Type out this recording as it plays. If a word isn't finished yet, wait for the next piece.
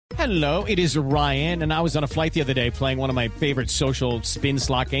Hello, it is Ryan, and I was on a flight the other day playing one of my favorite social spin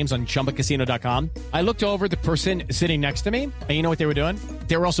slot games on ChumbaCasino.com. I looked over at the person sitting next to me, and you know what they were doing?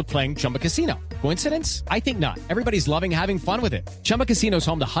 They were also playing Chumba Casino. Coincidence? I think not. Everybody's loving having fun with it. Chumba Casino is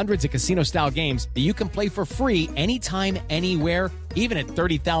home to hundreds of casino-style games that you can play for free anytime, anywhere, even at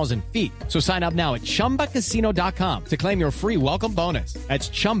 30,000 feet. So sign up now at ChumbaCasino.com to claim your free welcome bonus. That's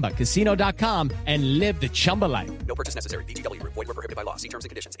ChumbaCasino.com and live the Chumba life. No purchase necessary. VGW. Void where prohibited by law. See terms and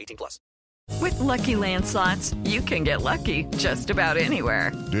conditions. 18+. With Lucky Land Slots, you can get lucky just about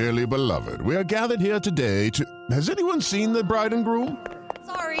anywhere. Dearly beloved, we are gathered here today to... Has anyone seen the bride and groom?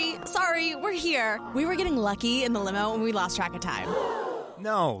 Sorry, we're here. We were getting lucky in the limo and we lost track of time.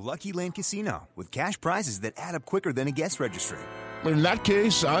 No, Lucky Land Casino, with cash prizes that add up quicker than a guest registry. In that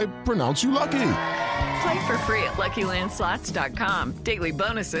case, I pronounce you lucky. Play for free at LuckyLandSlots.com. Daily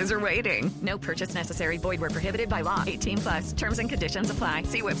bonuses are waiting. No purchase necessary. Void where prohibited by law. 18+. Terms and conditions apply.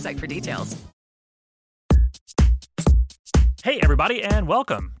 See website for details. Hey, everybody, and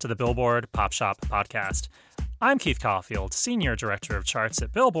welcome to the Billboard Pop Shop Podcast. I'm Keith Caulfield, Senior Director of Charts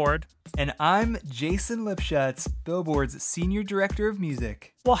at Billboard. And I'm Jason Lipschutz, Billboard's Senior Director of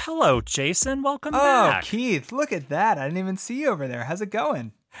Music. Well, hello, Jason. Welcome back. Oh, Keith, look at that. I didn't even see you over there. How's it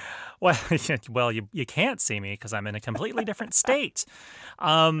going? Well, you can't see me because I'm in a completely different state.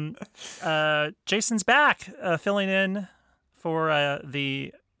 Jason's back, filling in for not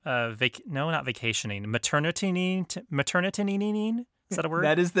vacationing, maternity. Is that a word?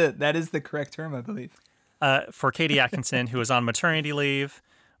 That is the correct term, I believe. For Katie Atkinson, who is on maternity leave.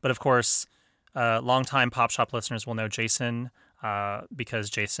 But of course, longtime Pop Shop listeners will know Jason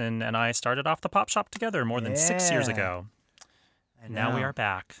because Jason and I started off the Pop Shop together more than 6 years ago. And now we are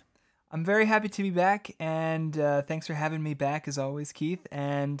back. I'm very happy to be back, and thanks for having me back as always, Keith.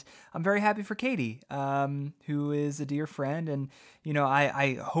 And I'm very happy for Katie, who is a dear friend, and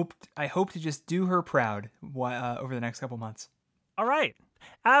I hope to just do her proud over the next couple months. All right.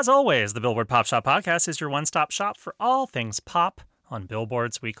 As always, the Billboard Pop Shop Podcast is your one-stop shop for all things pop on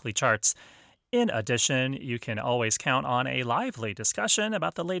Billboard's weekly charts. In addition, you can always count on a lively discussion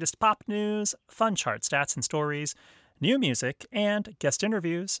about the latest pop news, fun chart stats and stories, new music, and guest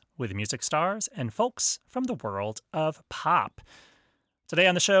interviews with music stars and folks from the world of pop. Today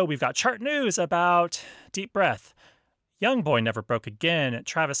on the show, we've got chart news about Deep Breath, Young Boy Never Broke Again,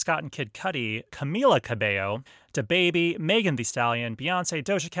 Travis Scott and Kid Cudi, Camila Cabello, DaBaby, Megan Thee Stallion, Beyonce,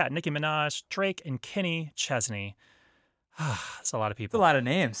 Doja Cat, Nicki Minaj, Drake, and Kenny Chesney. That's a lot of people. That's a lot of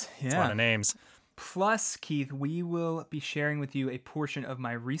names. Yeah. That's a lot of names. Plus, Keith, we will be sharing with you a portion of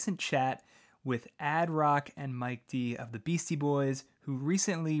my recent chat with Ad Rock and Mike D of the Beastie Boys, who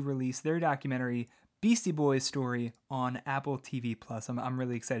recently released their documentary, Beastie Boys Story, on Apple TV+. I'm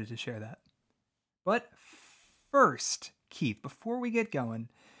really excited to share that. But first, Keith, before we get going,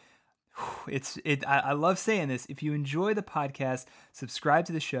 I love saying this. If you enjoy the podcast, subscribe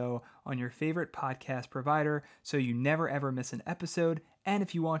to the show on your favorite podcast provider so you never ever miss an episode. And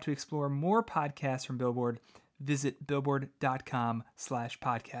if you want to explore more podcasts from Billboard, visit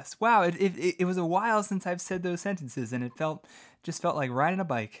billboard.com/podcast. Wow, it was a while since I've said those sentences, and it felt like riding a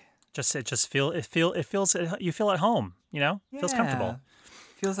bike. You feel at home, Feels comfortable.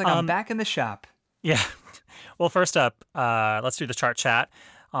 Feels like I'm back in the shop. Yeah. Well, first up, let's do the chart chat.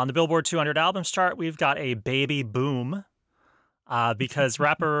 On the Billboard 200 albums chart, we've got a baby boom because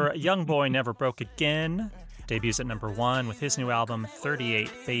rapper Young Boy Never Broke Again debuts at number 1 with his new album 38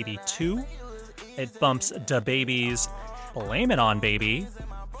 Baby 2. It bumps DaBaby's Blame It On Baby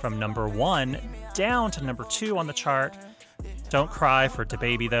from number 1 down to number 2 on the chart. Don't cry for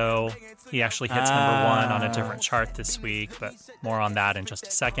DaBaby, though. He actually hits number 1 on a different chart this week, but more on that in just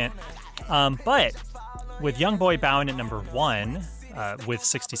a second. But with Young Boy bowing at number 1, with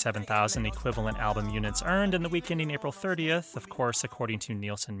 67,000 equivalent album units earned in the week ending April 30th, of course, according to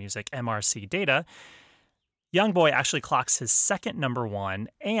Nielsen Music MRC data, Young Boy actually clocks his second number 1,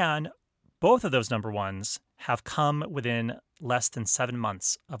 and both of those number 1s have come within less than 7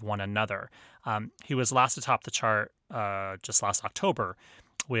 months of one another. He was last atop the chart just last October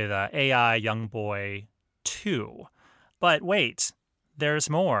with AI Young Boy 2. But wait, there's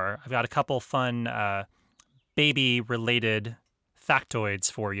more. I've got a couple fun baby-related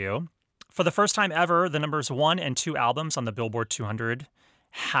factoids for you. For the first time ever, the numbers 1 and 2 albums on the Billboard 200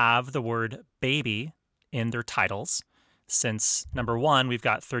 have the word baby in their titles. Since number 1, we've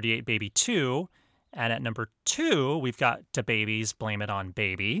got 38 Baby 2, and at number 2, we've got DaBaby's Blame It On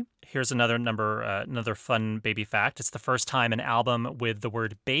Baby. Here's another fun baby fact. It's the first time an album with the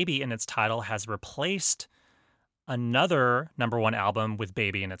word baby in its title has replaced another number 1 album with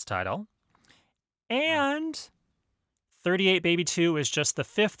baby in its title. And 38 Baby 2 is just the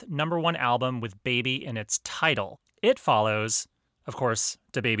 5th number 1 album with Baby in its title. It follows, of course,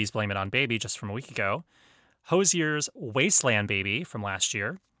 DaBaby's Blame It on Baby just from a week ago, Hozier's Wasteland Baby from last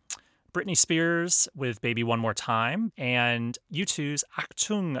year, Britney Spears with Baby One More Time, and U2's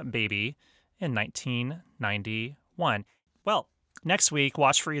Achtung Baby in 1991. Well, next week,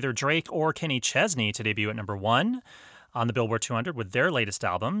 watch for either Drake or Kenny Chesney to debut at number 1 on the Billboard 200 with their latest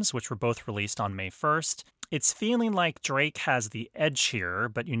albums, which were both released on May 1st. It's feeling like Drake has the edge here,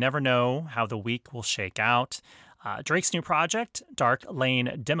 but you never know how the week will shake out. Drake's new project, Dark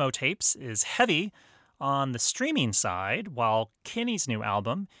Lane Demo Tapes, is heavy on the streaming side, while Kenny's new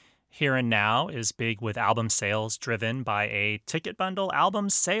album, Here and Now, is big with album sales driven by a ticket bundle album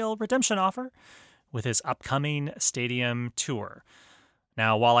sale redemption offer with his upcoming stadium tour.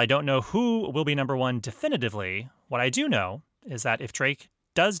 Now, while I don't know who will be number 1 definitively, what I do know is that if Drake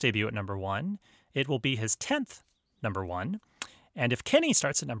does debut at number 1, it will be his 10th number 1. And if Kenny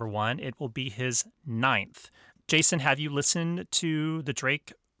starts at number 1, it will be his 9th. Jason, have you listened to the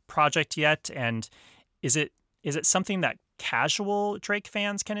Drake project yet? And is it something that casual Drake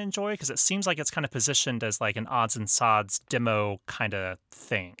fans can enjoy? Because it seems like it's kind of positioned as like an odds and sods demo kind of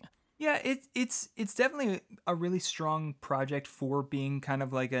thing. Yeah, it's definitely a really strong project for being kind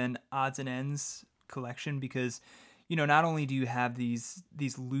of like an odds and ends collection, because not only do you have these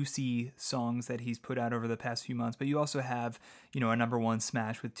Lucy songs that he's put out over the past few months, but you also have, a number 1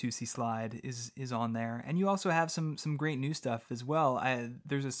 smash with Tootsie Slide is on there. And you also have some great new stuff as well.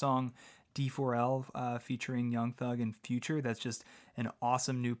 There's a song, D4L, featuring Young Thug and Future, that's just an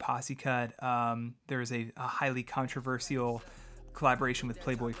awesome new posse cut. There's a highly controversial collaboration with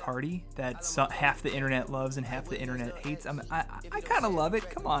Playboi Carti that half the internet loves and half the internet hates. I kind of love it.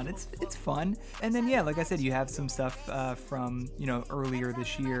 Come on, it's fun. And then like I said, you have some stuff from earlier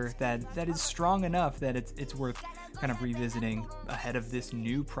this year that is strong enough that it's worth kind of revisiting ahead of this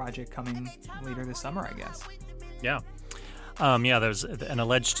new project coming later this summer, I guess. Yeah. There's an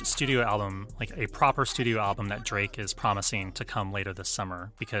alleged studio album, like a proper studio album that Drake is promising to come later this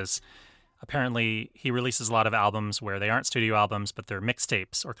summer, because apparently he releases a lot of albums where they aren't studio albums, but they're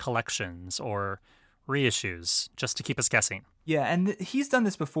mixtapes or collections or reissues, just to keep us guessing. Yeah, and he's done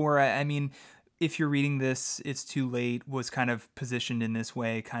this before. I mean, if you're reading this, It's Too Late was kind of positioned in this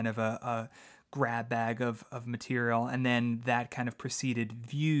way, kind of a grab bag of material, and then that kind of preceded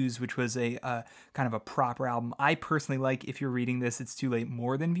Views, which was a kind of a proper album. I personally like, if you're reading this, It's Too Late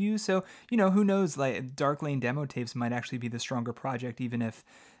more than Views, so who knows, like Dark Lane Demo Tapes might actually be the stronger project, even if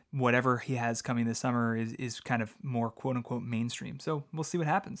whatever he has coming this summer is kind of more quote unquote mainstream. So we'll see what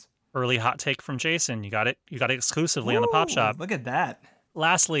happens. Early hot take from Jason. You got it exclusively on the Pop Shop. Look at that.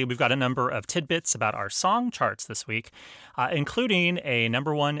 Lastly, we've got a number of tidbits about our song charts this week, including a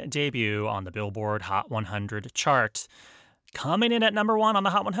number 1 debut on the Billboard Hot 100 chart. Coming in at number 1 on the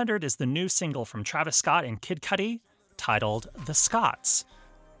Hot 100 is the new single from Travis Scott and Kid Cudi, titled The Scots.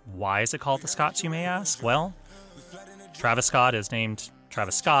 Why is it called The Scots, you may ask? Well, Travis Scott is named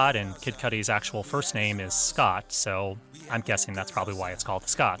Travis Scott, and Kid Cudi's actual first name is Scott, so I'm guessing that's probably why it's called The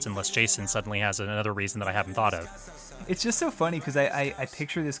Scots, unless Jason suddenly has another reason that I haven't thought of. It's just so funny because I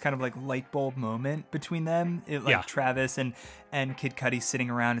picture this kind of like light bulb moment between them, Travis and Kid Cudi sitting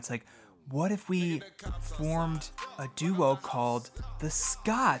around. It's like, what if we formed a duo called The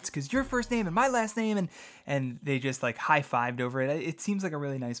Scots? Because your first name and my last name, and they just like high-fived over it. It seems like a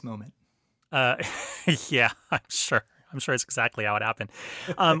really nice moment. Yeah, I'm sure it's exactly how it happened.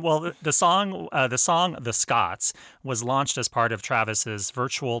 Well, the song "The Scots" was launched as part of Travis's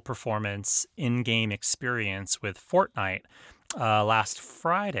virtual performance in-game experience with Fortnite last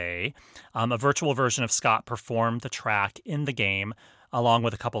Friday. A virtual version of Scott performed the track in the game, along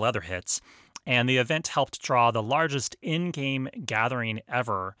with a couple other hits. And the event helped draw the largest in-game gathering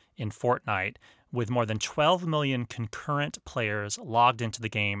ever in Fortnite, with more than 12 million concurrent players logged into the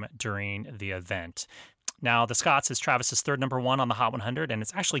game during the event. Now, The Scots is Travis's third number 1 on the Hot 100, and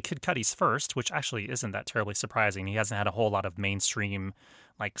it's actually Kid Cudi's first, which actually isn't that terribly surprising. He hasn't had a whole lot of mainstream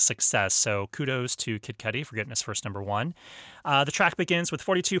success, so kudos to Kid Cudi for getting his first number 1. The track begins with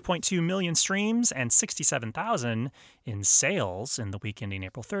 42.2 million streams and 67,000 in sales in the week ending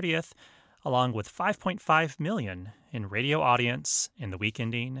April 30th, along with 5.5 million in radio audience in the week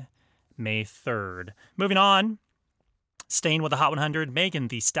ending May 3rd. Moving on. Staying with the Hot 100, Megan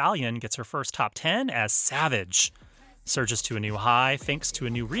Thee Stallion gets her first top 10 as Savage surges to a new high thanks to a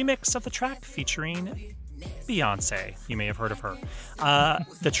new remix of the track featuring Beyonce. You may have heard of her.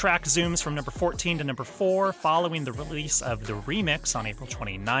 The track zooms from number 14 to number 4 following the release of the remix on April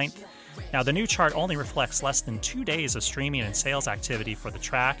 29th. Now, the new chart only reflects less than 2 days of streaming and sales activity for the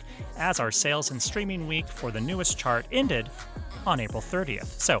track, as our sales and streaming week for the newest chart ended on April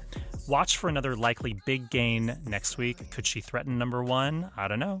 30th. So, watch for another likely big gain next week. Could she threaten number one? I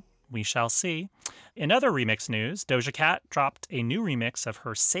don't know. We shall see. In other remix news, Doja Cat dropped a new remix of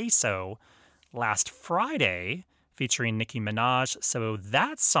her Say So last Friday, featuring Nicki Minaj, so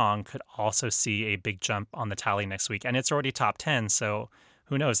that song could also see a big jump on the tally next week. And it's already top 10, so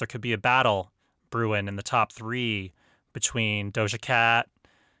who knows? There could be a battle brewing in the top 3 between Doja Cat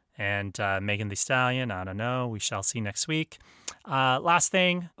and Megan Thee Stallion. I don't know. We shall see next week. Last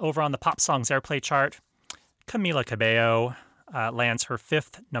thing, over on the Pop Songs Airplay chart, Camila Cabello lands her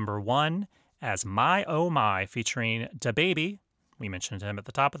 5th number 1 as My Oh My, featuring DaBaby. We mentioned him at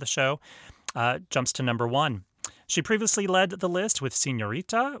the top of the show. Jumps to number 1. She previously led the list with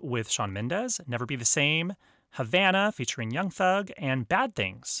Señorita with Shawn Mendes, Never Be the Same, Havana featuring Young Thug, and Bad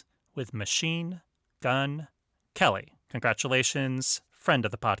Things with Machine Gun Kelly. Congratulations, friend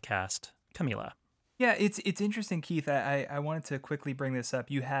of the podcast, Camila. Yeah, it's interesting, Keith. I wanted to quickly bring this up.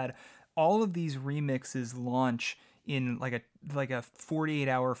 You had all of these remixes launch in like a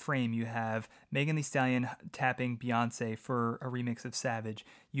 48-hour frame. You have Megan Thee Stallion tapping Beyonce for a remix of Savage.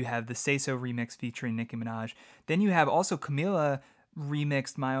 You have the Say So remix featuring Nicki Minaj. Then you have also Camila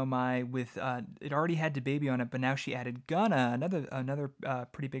remixed My Oh My with it already had DaBaby on it, but now she added Gunna, another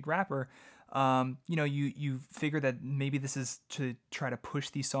pretty big rapper. You figure that maybe this is to try to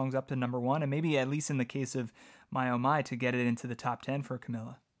push these songs up to number 1, and maybe at least in the case of My Oh My to get it into the top 10 for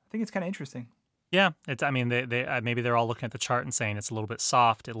Camila. I think it's kind of interesting. Yeah, they maybe they're all looking at the chart and saying it's a little bit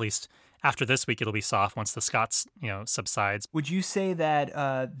soft. At least after this week, it'll be soft once the Scots, subsides. Would you say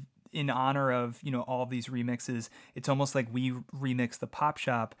that in honor of all of these remixes, it's almost like we remix the Pop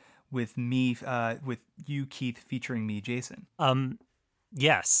Shop with me, with you, Keith, featuring me, Jason?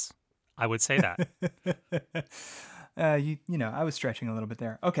 Yes, I would say that. I was stretching a little bit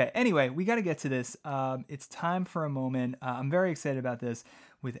there. Okay, anyway, we got to get to this. It's time for a moment. I'm very excited about this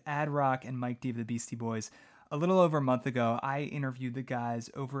with Ad Rock and Mike D of the Beastie Boys. A little over a month ago, I interviewed the guys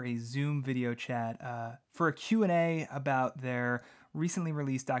over a Zoom video chat for a Q&A about their recently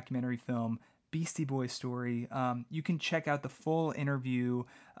released documentary film, Beastie Boys Story. You can check out the full interview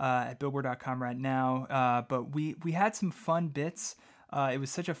at Billboard.com right now. But we had some fun bits. It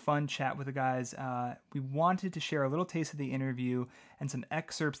was such a fun chat with the guys. We wanted to share a little taste of the interview and some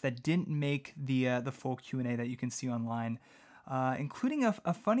excerpts that didn't make the full Q&A that you can see online, including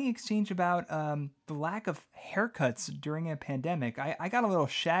a funny exchange about the lack of haircuts during a pandemic. I got a little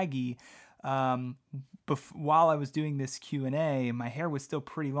shaggy while I was doing this Q&A. My hair was still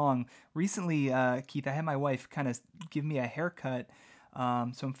pretty long. Recently, Keith, I had my wife kind of give me a haircut. So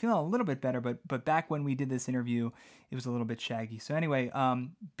I'm feeling a little bit better, but back when we did this interview, it was a little bit shaggy. So anyway,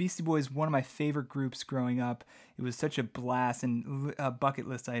 Beastie Boys, one of my favorite groups growing up. It was such a blast and a bucket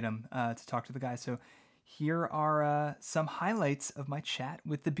list item to talk to the guys. So here are some highlights of my chat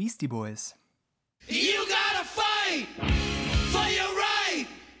with the Beastie Boys. You gotta fight for your right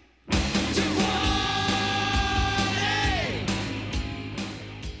to party.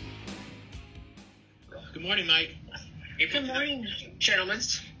 Good morning, Mike. Good morning, gentlemen.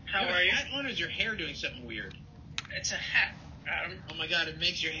 How are you? Hat on, or is your hair doing something weird? It's a hat, Adam. Oh my God, it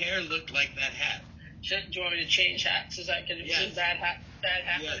makes your hair look like that hat. Do you want me to change hats? Is that going to be bad hat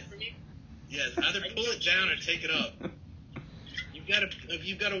Yes. for me? Yes, either pull it down or take it up. You've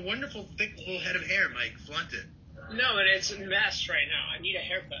got a wonderful, thick, full head of hair, Mike. Flaunt it. No, but it's a mess right now. I need a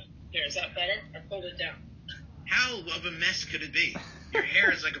haircut. There, is that better? I pulled it down. How of a mess could it be? Your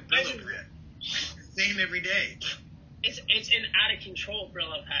hair is like a Brillo pad. It's the same every day. It's an out of control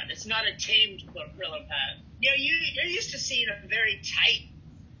Brillo pad. It's not a tamed Brillo pad. You're used to seeing a very tight,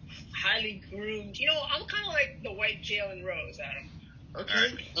 highly groomed. I'm kind of like the white Jalen Rose, Adam.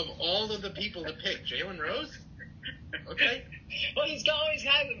 Okay. Of all of the people to pick, Jalen Rose. Okay. Well, he's always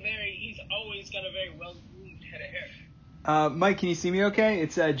got a very well groomed head of hair. Mike, can you see me? Okay,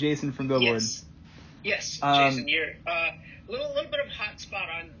 it's Jason from Billboard. Yes, Jason, you're a little bit of hot spot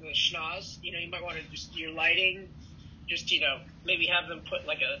on the schnoz. You might want to just your lighting. Just, maybe have them put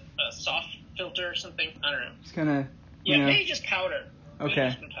like a soft filter or something. I don't know. Just kind of, maybe just powder.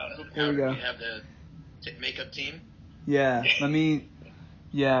 Okay. Here we go. You have the makeup team? Yeah,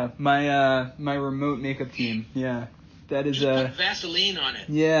 my remote makeup team. Yeah, that is just put Vaseline on it.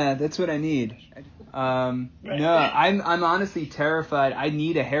 Yeah, that's what I need. No, I'm honestly terrified. I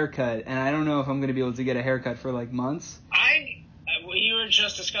need a haircut, and I don't know if I'm going to be able to get a haircut for like months. We were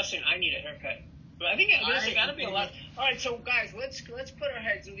just discussing I need a haircut. But I think there's got to be a lot. All right, so guys, let's put our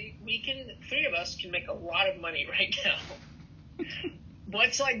heads. We can, 3 of us can make a lot of money right now.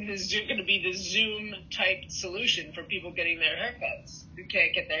 what's like this going to be the Zoom type solution for people getting their haircuts who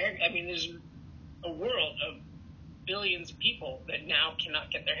can't get their hair? I mean, there's a world of billions of people that now cannot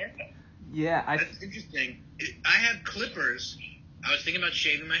get their haircut. Yeah, That's interesting. I have clippers. I was thinking about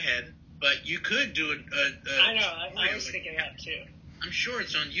shaving my head, but you could do a I know. I was thinking that too. I'm sure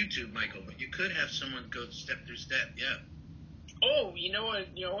it's on YouTube, Michael, but you could have someone go step through step. Yeah. Oh, you know what?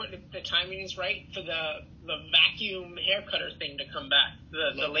 The timing is right for the vacuum hair cutter thing to come back.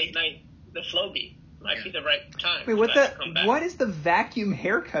 The late night, the Flowbee might be the right time. Wait, what is the vacuum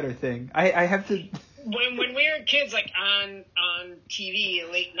hair cutter thing? I have to. When we were kids, like on TV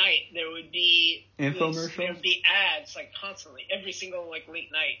late night, there would be infomercials. There would be ads like constantly. Every single like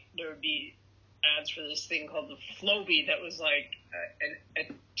late night, there would be ads for this thing called the Flowbee that was like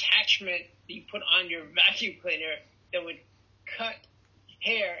an attachment that you put on your vacuum cleaner that would cut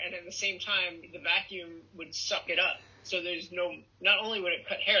hair, and at the same time the vacuum would suck it up. So not only would it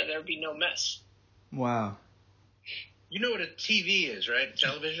cut hair, there would be no mess. Wow. You know what a TV is, right?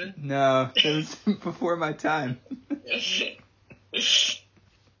 Television? No, it was before my time.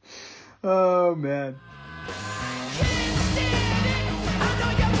 Oh, man.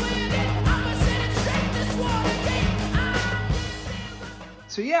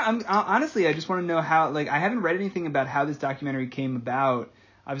 So yeah, honestly, I just want to know how. Like, I haven't read anything about how this documentary came about.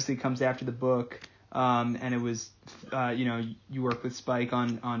 Obviously, it comes after the book, and it was, you worked with Spike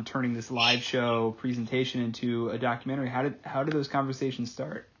on turning this live show presentation into a documentary. How did those conversations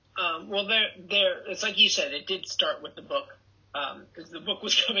start? Well, it's like you said, it did start with the book, because the book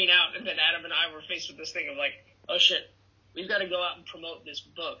was coming out, and then Adam and I were faced with this thing of like, oh shit, we've got to go out and promote this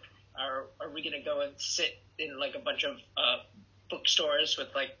book. Are we going to go and sit in like a bunch of bookstores with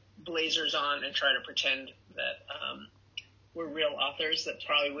like blazers on and try to pretend that we're real authors? That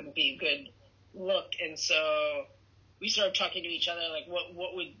probably wouldn't be a good look. And so we started talking to each other, like what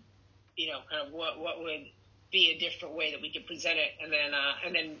would, what would be a different way that we could present it.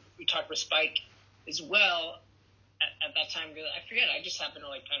 And then we talked with Spike as well at that time. I forget, I just happened to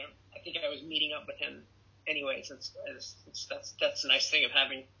like I think I was meeting up with him anyways. That's the nice thing of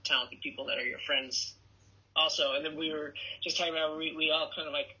having talented people that are your friends also. And then we were just talking about, we all kind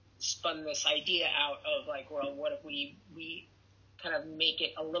of like spun this idea out of like, well, what if we kind of make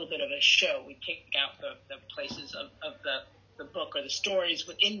it a little bit of a show? We pick out the places of the book or the stories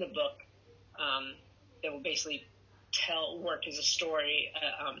within the book that will basically work as a story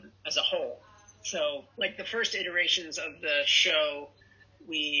as a whole. So like the first iterations of the show,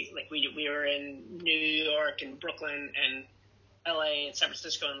 we were in New York and Brooklyn and LA and San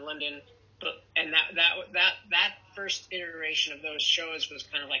Francisco and London. And that first iteration of those shows was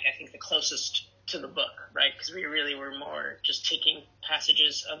kind of like, I think, the closest to the book, right? Because we really were more just taking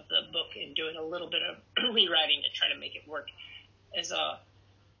passages of the book and doing a little bit of rewriting to try to make it work as a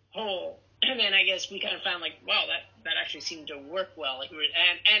whole. And then I guess we kind of found like, wow, that actually seemed to work well. Like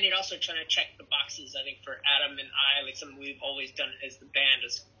and it also trying to check the boxes, I think, for Adam and I, like something we've always done as the band,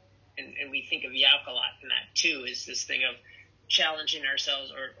 and we think of Yauk a lot in that too, is this thing of challenging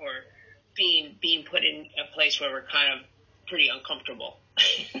ourselves or being put in a place where we're kind of pretty uncomfortable,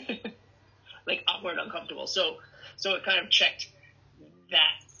 like awkward, uncomfortable. So it kind of checked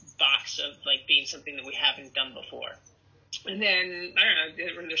that box of like being something that we haven't done before. And then, I don't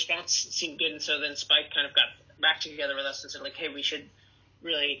know, the response seemed good. And so then Spike kind of got back together with us and said like, hey, we should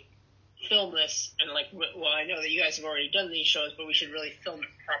really film this. And like, well, I know that you guys have already done these shows, but we should really film it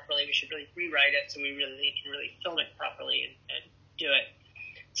properly. We should really rewrite it. So we really can really film it properly and do it.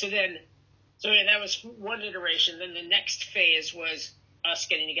 So that was one iteration. Then the next phase was us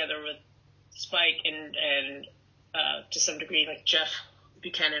getting together with Spike and to some degree, like Jeff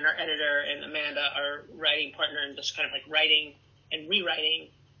Buchanan, our editor, and Amanda, our writing partner, and just kind of like writing and rewriting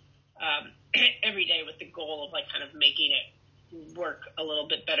every day with the goal of like kind of making it work a little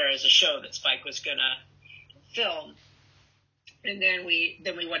bit better as a show that Spike was gonna film. And then we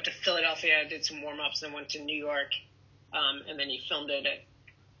went to Philadelphia, did some warm-ups, then went to New York, and then he filmed it at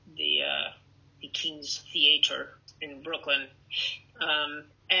the King's Theater in Brooklyn.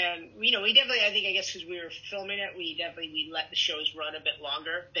 And, we definitely, I guess because we were filming it, we let the shows run a bit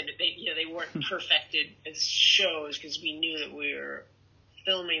longer. They weren't perfected as shows because we knew that we were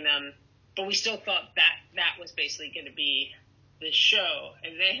filming them, but we still thought that was basically going to be the show.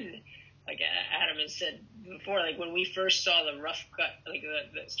 And then, like Adam has said before, like when we first saw the rough cut, like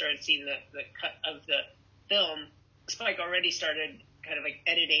started seeing the cut of the film, Spike already started kind of like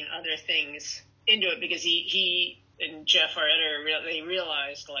editing other things into it because he and Jeff, our editor, they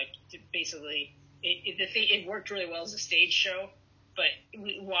realized like basically it worked really well as a stage show, but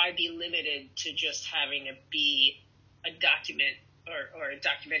why be limited to just having it be a document or a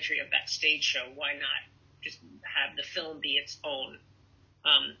documentary of that stage show, why not just have the film be its own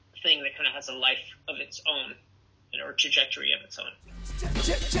thing that kind of has a life of its own, or trajectory of its own.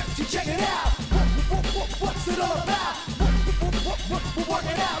 Check it out. What's it all about? We're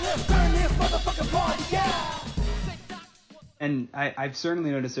working out. Let's turn this motherfucking party out. And I've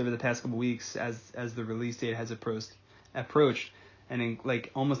certainly noticed over the past couple weeks as the release date has approached, and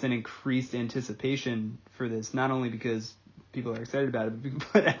almost an increased anticipation for this. Not only because people are excited about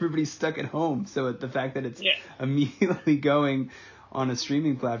it, but everybody's stuck at home. So the fact that it's immediately going on a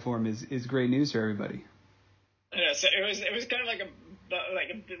streaming platform is great news for everybody. Yeah, so it was kind of like a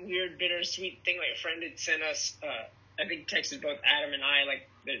weird bittersweet thing. Like a friend had sent us, I think texted both Adam and I like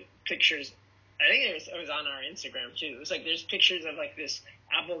the pictures. I think it was on our Instagram too. It was like there's pictures of like this.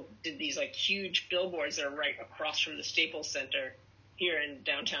 Apple did these like huge billboards that are right across from the Staples Center here in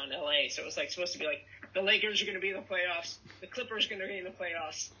downtown LA. So it was like supposed to be like the Lakers are going to be in the playoffs, the Clippers are going to be in the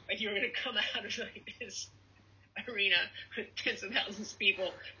playoffs. Like you were going to come out of like this arena with tens of thousands of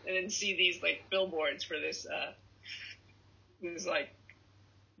people and then see these like billboards for this like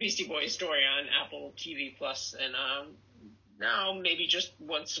Beastie Boys story on Apple TV Plus. And now maybe just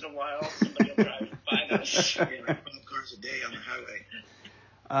once in a while somebody will drive by those. 12 cars a day on the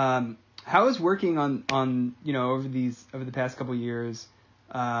highway. How is working on over the past couple of years,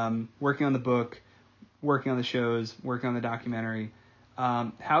 working on the book, working on the shows, working on the documentary?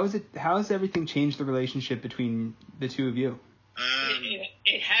 How has everything changed the relationship between the two of you?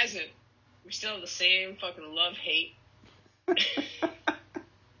 It hasn't. We still have the same fucking love-hate.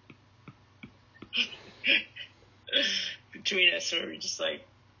 Between us, we're just like,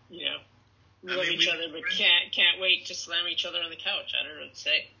 love each other, but can't wait to slam each other on the couch. I don't know what to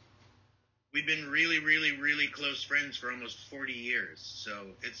say. We've been really, really, really close friends for almost 40 years, so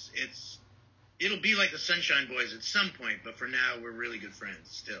it'll be like the Sunshine Boys at some point, but for now, we're really good friends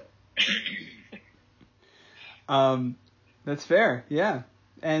still. That's fair, yeah.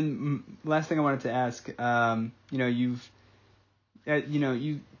 And last thing I wanted to ask,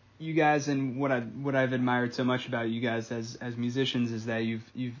 you guys, and what I've admired so much about you guys as musicians is that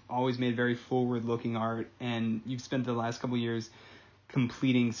you've always made very forward-looking art, and you've spent the last couple of years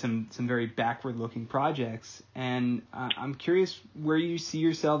completing some very backward-looking projects. And I'm curious where you see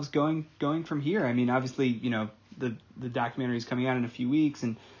yourselves going from here. I mean, obviously, the documentary is coming out in a few weeks,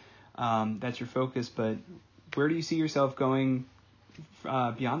 and that's your focus. But where do you see yourself going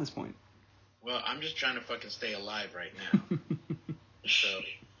beyond this point? Well, I'm just trying to fucking stay alive right now. So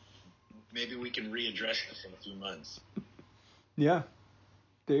maybe we can readdress this in a few months. Yeah.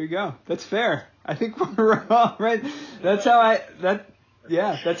 There you go. That's fair. I think we're all right. That's how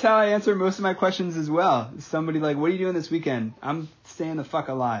I answer most of my questions as well. Somebody like, what are you doing this weekend? I'm staying the fuck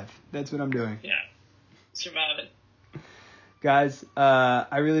alive. That's what I'm doing. Yeah. Surviving. Guys,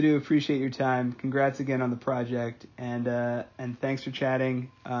 I really do appreciate your time. Congrats again on the project, and thanks for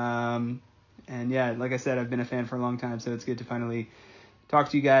chatting. And yeah, like I said, I've been a fan for a long time, so it's good to finally talk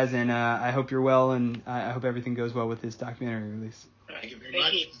to you guys, and I hope you're well, and I hope everything goes well with this documentary release. Thank you very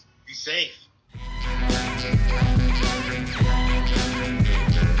much. Be safe.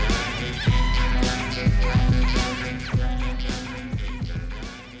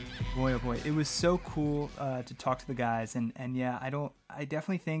 Boy, oh boy, it was so cool to talk to the guys, and yeah, I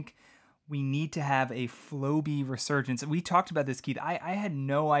definitely think we need to have a Floby resurgence. We talked about this, Keith. I had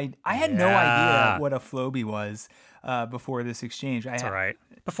no idea what a Floby was before this exchange. That's all right.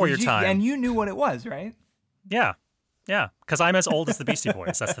 Before your time. And you knew what it was, right? Yeah. Yeah. Because I'm as old as the Beastie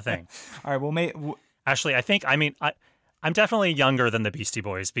Boys. That's the thing. All right. Well, actually, I'm definitely younger than the Beastie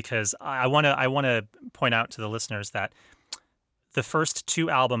Boys, because I want to point out to the listeners that the first two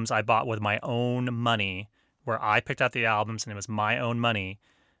albums I bought with my own money, where I picked out the albums and it was my own money,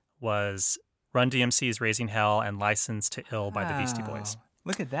 was Run DMC's Raising Hell and License to Ill by the Beastie Boys.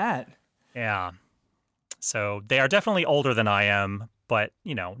 Look at that. Yeah. So they are definitely older than I am, but,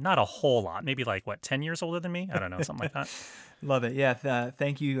 not a whole lot. Maybe 10 years older than me? I don't know, something like that. Love it. Yeah.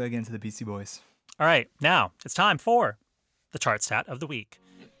 Thank you again to the Beastie Boys. All right. Now it's time for the chart stat of the week.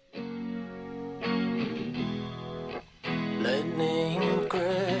 Lightning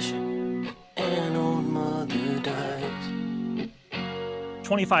crashing, an old mother dies.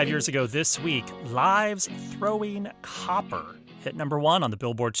 25 years ago this week, Live's Throwing Copper hit number 1 on the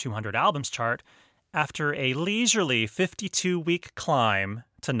Billboard 200 albums chart after a leisurely 52-week climb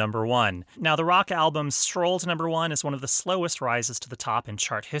to number 1. Now, the rock album's stroll to number 1 is one of the slowest rises to the top in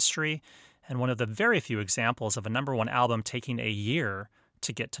chart history, and one of the very few examples of a number 1 album taking a year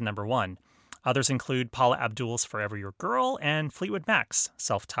to get to number 1. Others include Paula Abdul's Forever Your Girl and Fleetwood Mac's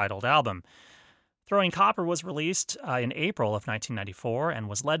self-titled album. Throwing Copper was released in April of 1994 and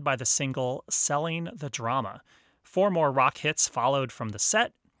was led by the single Selling the Drama. 4 more rock hits followed from the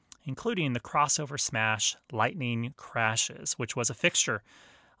set, including the crossover smash Lightning Crashes, which was a fixture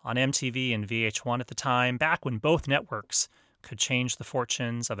on MTV and VH1 at the time, back when both networks could change the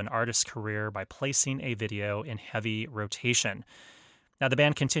fortunes of an artist's career by placing a video in heavy rotation. Now, the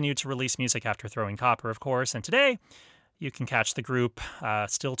band continued to release music after Throwing Copper, of course, and today you can catch the group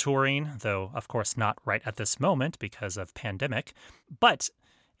still touring, though, of course, not right at this moment because of pandemic. But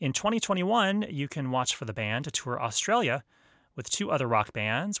in 2021, you can watch for the band to tour Australia with 2 other rock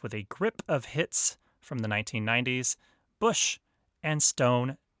bands with a grip of hits from the 1990s, Bush and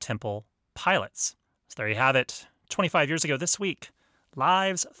Stone Temple Pilots. So there you have it. 25 years ago this week,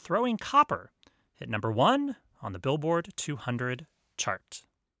 Live's Throwing Copper hit number 1 on the Billboard 200 chart.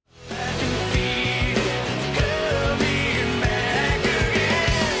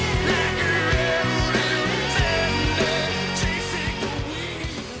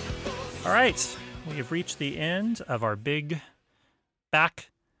 All right, we have reached the end of our big back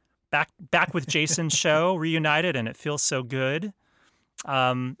with Jason show, reunited, and it feels so good.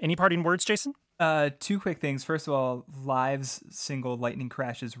 Any parting words, Jason? 2 quick things. First of all, Live's single Lightning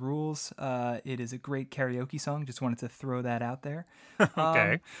Crashes rules. It is a great karaoke song. Just wanted to throw that out there.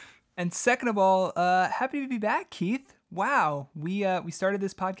 Okay. And second of all, happy to be back, Keith. Wow. We started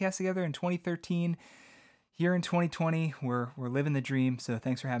this podcast together in 2013. Here in 2020, we're living the dream. So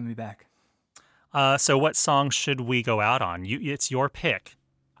thanks for having me back. So what song should we go out on? It's your pick.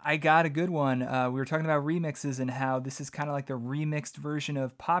 I got a good one. We were talking about remixes and how this is kind of like the remixed version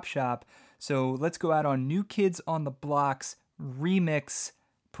of Pop Shop. So let's go out on New Kids on the Block's remix,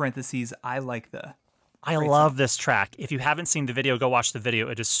 parentheses, I Like the. I love this track. If you haven't seen the video, go watch the video.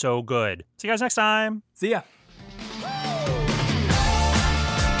 It is so good. See you guys next time. See ya.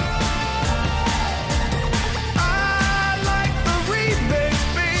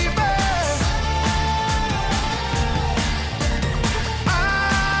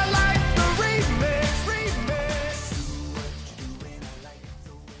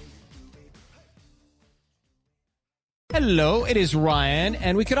 Hello, it is Ryan,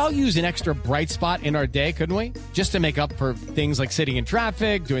 and we could all use an extra bright spot in our day, couldn't we? Just to make up for things like sitting in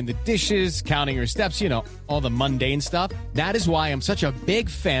traffic, doing the dishes, counting your steps, all the mundane stuff. That is why I'm such a big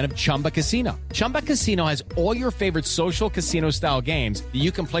fan of Chumba Casino. Chumba Casino has all your favorite social casino-style games that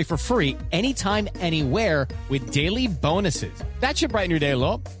you can play for free anytime, anywhere with daily bonuses. That should brighten your day a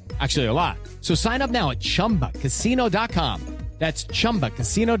little. Actually, a lot. So sign up now at ChumbaCasino.com. That's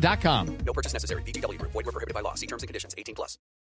ChumbaCasino.com. No purchase necessary. VGW Group. Void where prohibited by law. See terms and conditions. 18+.